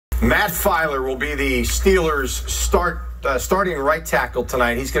Matt Feiler will be the Steelers' starting right tackle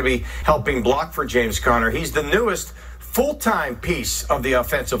tonight. He's going to be helping block for James Conner. He's the newest full-time piece of the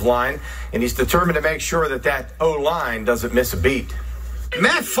offensive line, and he's determined to make sure that O-line doesn't miss a beat.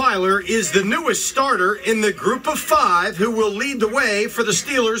 Matt Feiler is the newest starter in the group of five who will lead the way for the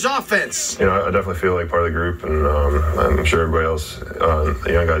Steelers offense. You know, I definitely feel like part of the group, and I'm sure everybody else,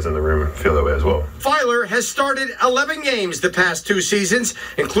 the young guys in the room, feel that way as well. Feiler has started 11 games the past 2 seasons,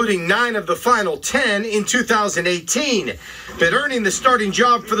 including 9 of the final 10 in 2018. But earning the starting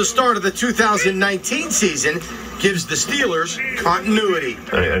job for the start of the 2019 season gives the Steelers continuity.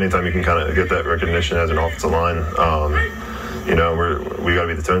 Anytime you can kind of get that recognition as an offensive line, you know, we got to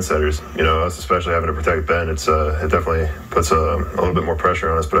be the tone setters. You know, us especially having to protect Ben, it definitely puts a little bit more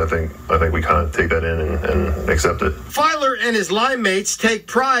pressure on us. But I think we kind of take that in and accept it. Feiler and his line mates take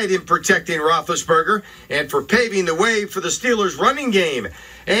pride in protecting Roethlisberger and for paving the way for the Steelers' running game.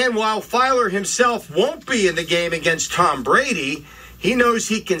 And while Feiler himself won't be in the game against Tom Brady, he knows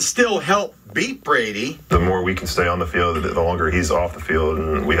he can still help beat Brady. The more we can stay on the field, the longer he's off the field,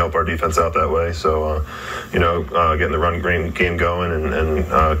 and we help our defense out that way. So, you know, getting the run game going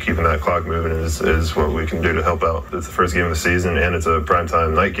and keeping that clock moving is what we can do to help out. It's the first game of the season, and it's a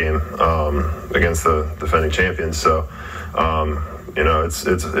primetime night game against the defending champions. So, you know, it's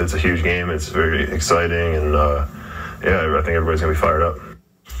a huge game. It's very exciting, and yeah, I think everybody's gonna be fired up.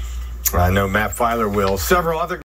 I know Matt Feiler will. Several other